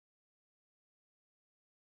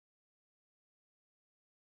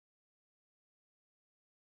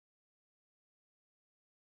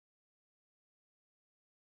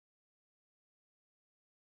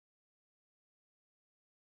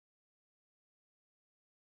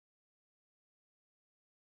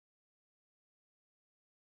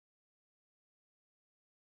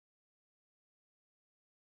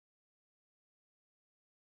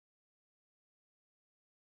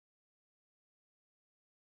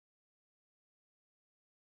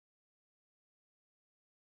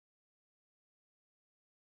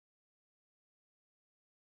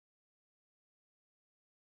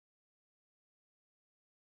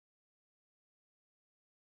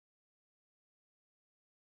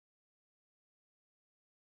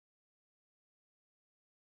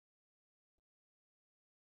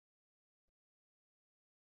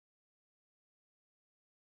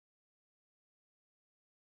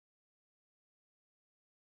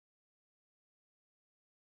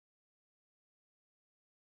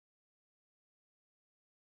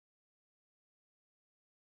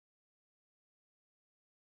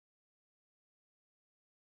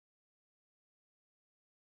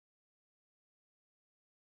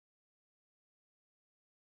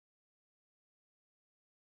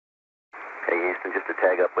Hey, Houston, just to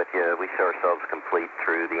tag up with you, we show ourselves complete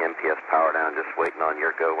through the MPS power down, just waiting on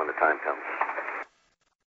your go when the time comes.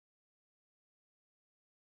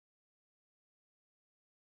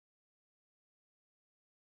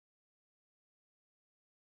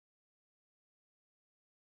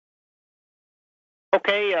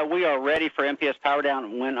 Okay, we are ready for MPS power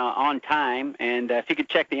down when on time, and if you could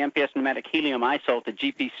check the MPS pneumatic helium ISO to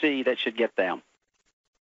GPC, that should get them.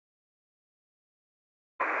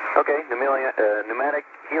 Okay, pneumatic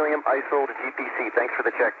helium ISO to GPC. Thanks for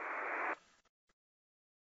the check.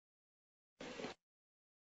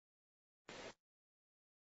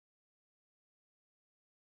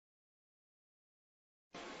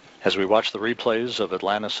 As we watch the replays of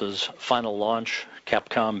Atlantis' final launch,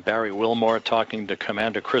 Capcom Barry Wilmore talking to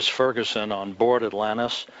Commander Chris Ferguson on board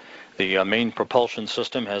Atlantis. The main propulsion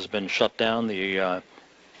system has been shut down. The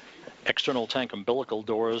external tank umbilical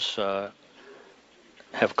doors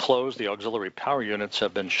have closed. The auxiliary power units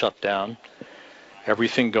have been shut down.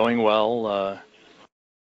 Everything going well.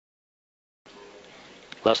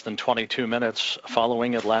 Less than 22 minutes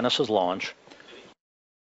following Atlantis' launch.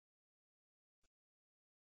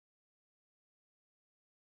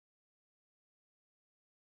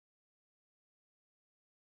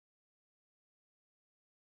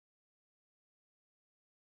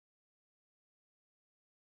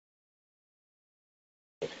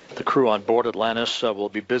 The crew on board Atlantis will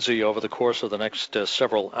be busy over the course of the next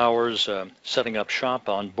several hours setting up shop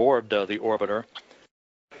on board the orbiter,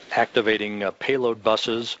 activating payload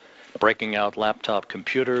buses, breaking out laptop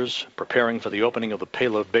computers, preparing for the opening of the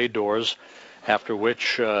payload bay doors, after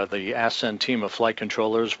which the ascent team of flight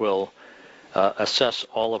controllers will assess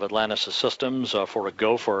all of Atlantis' systems for a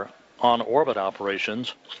go for on-orbit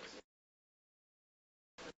operations.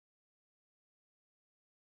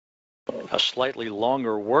 A slightly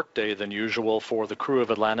longer workday than usual for the crew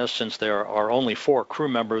of Atlantis, since there are only 4 crew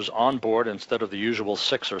members on board instead of the usual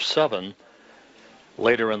 6 or 7.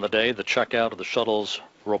 Later in the day, the checkout of the shuttle's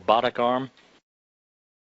robotic arm,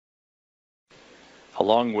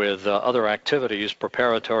 along with other activities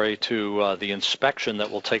preparatory to the inspection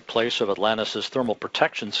that will take place of Atlantis' thermal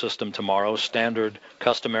protection system tomorrow, standard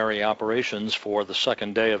customary operations for the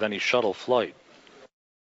second day of any shuttle flight.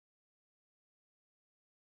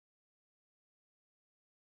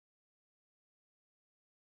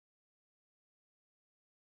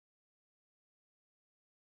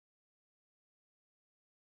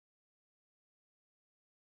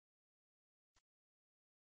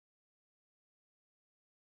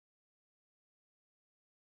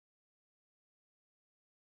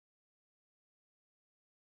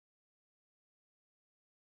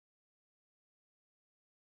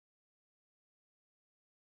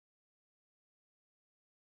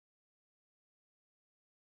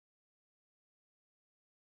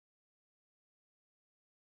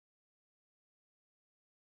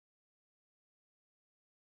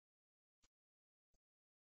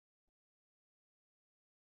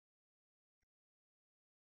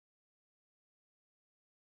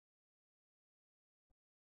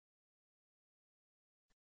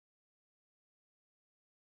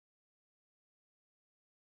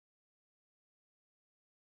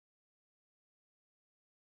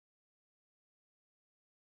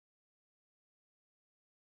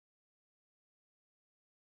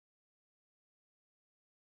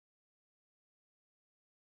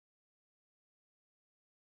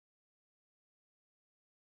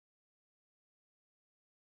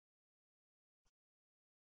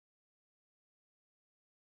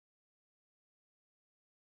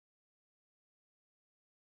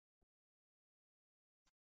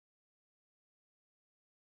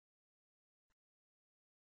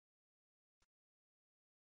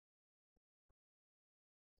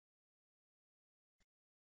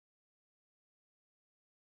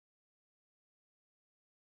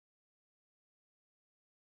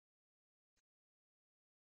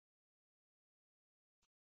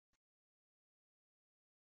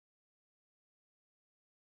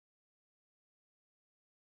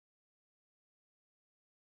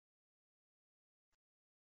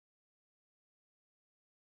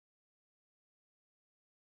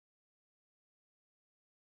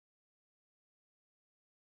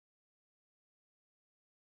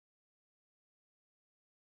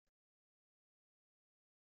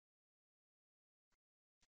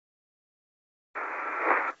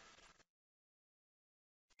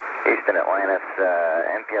 Houston, Atlantis,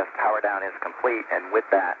 MPS power down is complete, and with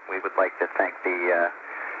that, we would like to thank the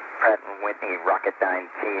Pratt & Whitney Rocketdyne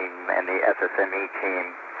team and the SSME team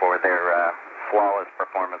for their flawless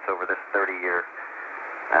performance over this 30-year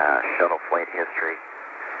shuttle flight history.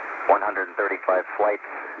 135 flights,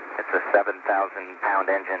 It's a 7,000-pound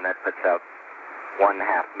engine that puts out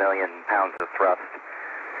 1.5 million pounds of thrust,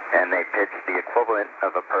 and they pitch the equivalent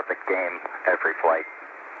of a perfect game every flight.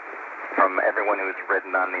 From everyone who's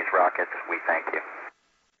ridden on these rockets, we thank you.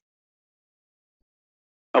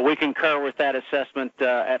 We concur with that assessment,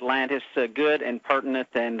 Atlantis. Good and pertinent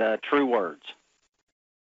and true words.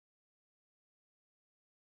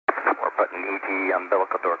 We're putting ET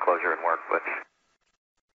umbilical door closure in work, Butch.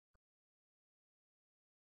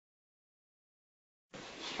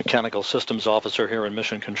 Mechanical Systems Officer here in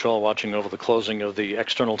Mission Control watching over the closing of the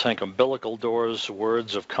external tank umbilical doors.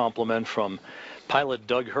 Words of compliment from pilot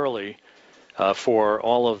Doug Hurley for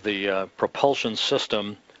all of the propulsion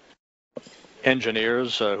system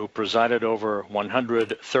engineers who presided over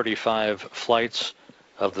 135 flights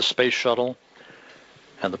of the space shuttle,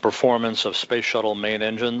 and the performance of space shuttle main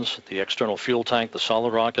engines, the external fuel tank, the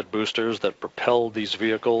solid rocket boosters that propelled these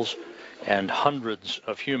vehicles, and hundreds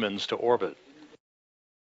of humans to orbit.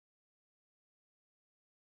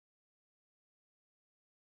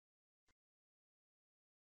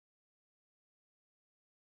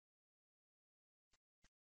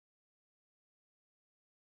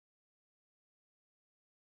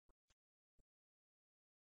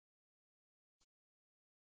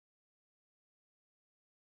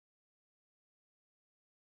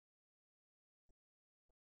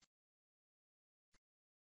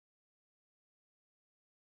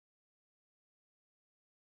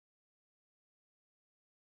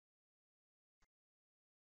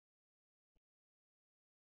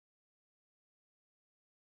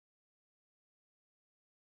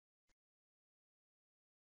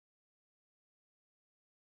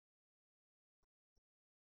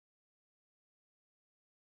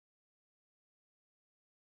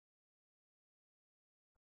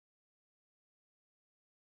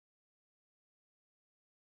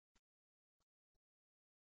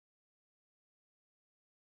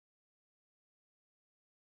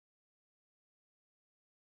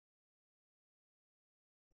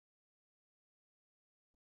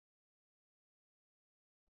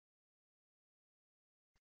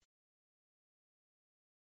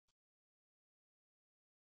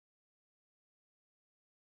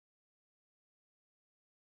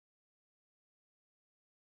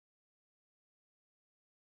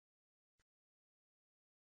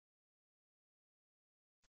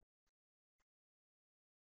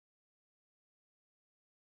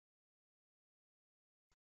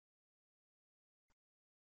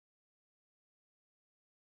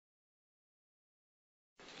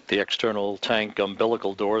 The external tank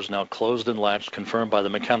umbilical doors now closed and latched, confirmed by the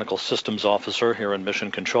Mechanical Systems Officer here in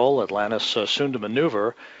Mission Control. Atlantis soon to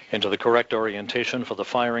maneuver into the correct orientation for the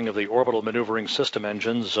firing of the orbital maneuvering system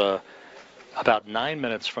engines about 9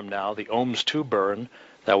 minutes from now, the OMS 2 burn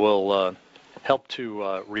that will help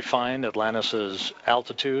to refine Atlantis's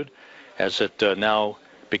altitude as it now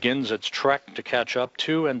begins its trek to catch up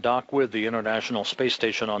to and dock with the International Space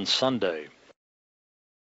Station on Sunday.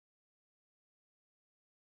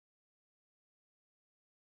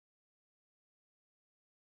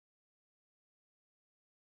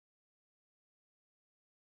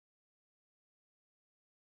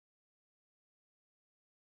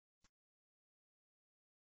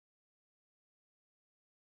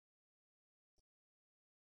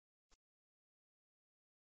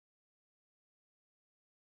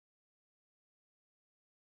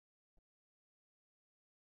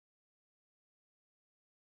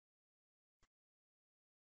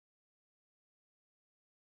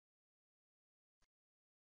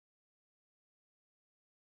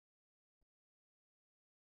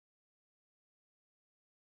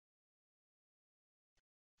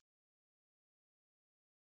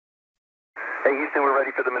 Hey, Houston, we're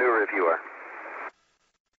ready for the maneuver if you are.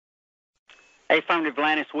 Affirmative,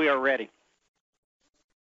 Atlantis, we are ready.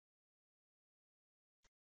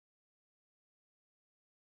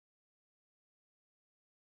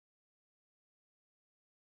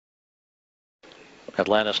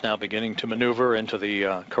 Atlantis now beginning to maneuver into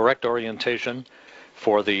the correct orientation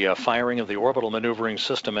for the firing of the orbital maneuvering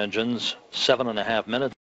system engines 7.5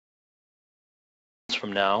 minutes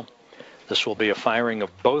from now. This will be a firing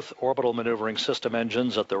of both orbital maneuvering system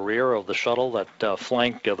engines at the rear of the shuttle that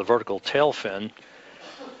flank the vertical tail fin.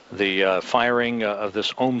 The firing of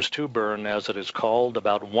this OMS 2 burn, as it is called,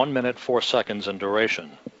 about 1 minute 4 seconds in duration.